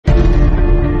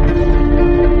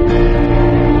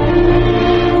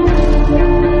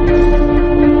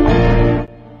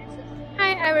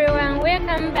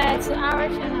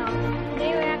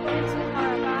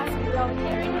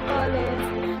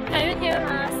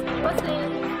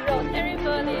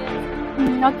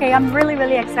morning. Okay, I'm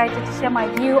really excited to share my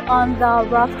view on the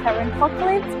rough terrain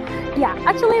forklift. Yeah,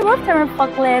 actually rough terrain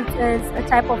forklift is a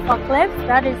type of forklift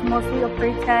that is mostly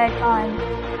operated on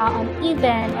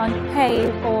uneven,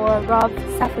 unpaved or rough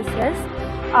surfaces.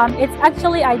 It's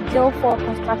actually ideal for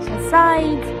construction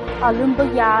sites,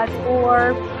 lumber yards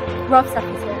or rough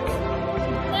surfaces.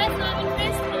 That's not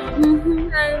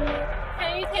interesting.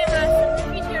 Can you tell us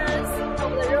some features of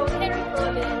the rotating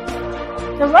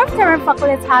forklift? The rough terrain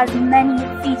forklift has many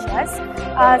features,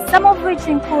 some of which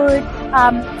include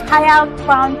higher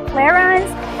ground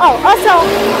clearance. Oh, also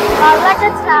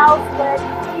lighter tiles with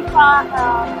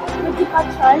deeper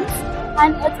turns,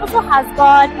 and it also has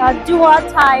got a dual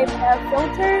type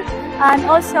filter and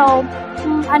also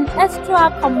an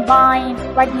extra combined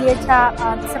radiator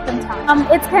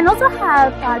serpentine. It can also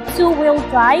have two-wheel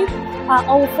drive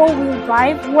or four-wheel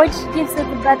drive, which gives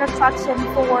it better traction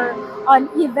for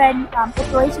uneven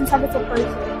operation, service operation.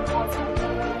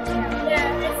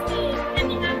 Yeah, I see.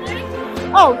 Any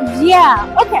other? Oh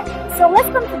yeah, okay. So let's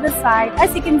come to this side.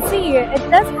 As you can see, it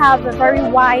does have a very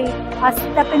wide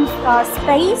stepping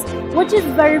space, which is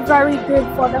very good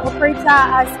for the operator,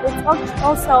 as it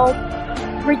also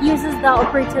reduces the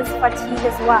operator's fatigue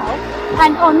as well.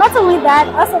 And not only that,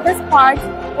 also this part,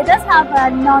 it does have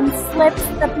a non-slip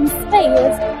stepping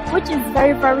space, which is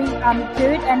very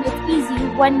good, and it's easy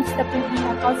when stepping in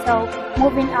and also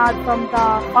moving out from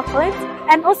the forklift,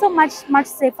 and also much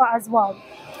safer as well.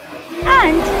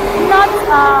 And not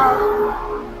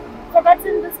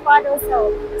forgetting this part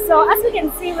also. So as you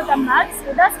can see with the mats,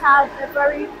 it does have a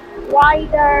very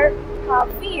wider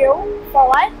view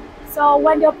forward. So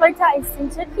when the operator is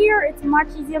seated here, it's much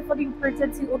easier for the operator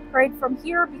to operate from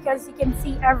here because you can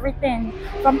see everything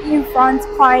from in front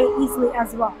quite easily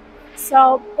as well.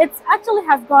 So it actually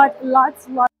has got lots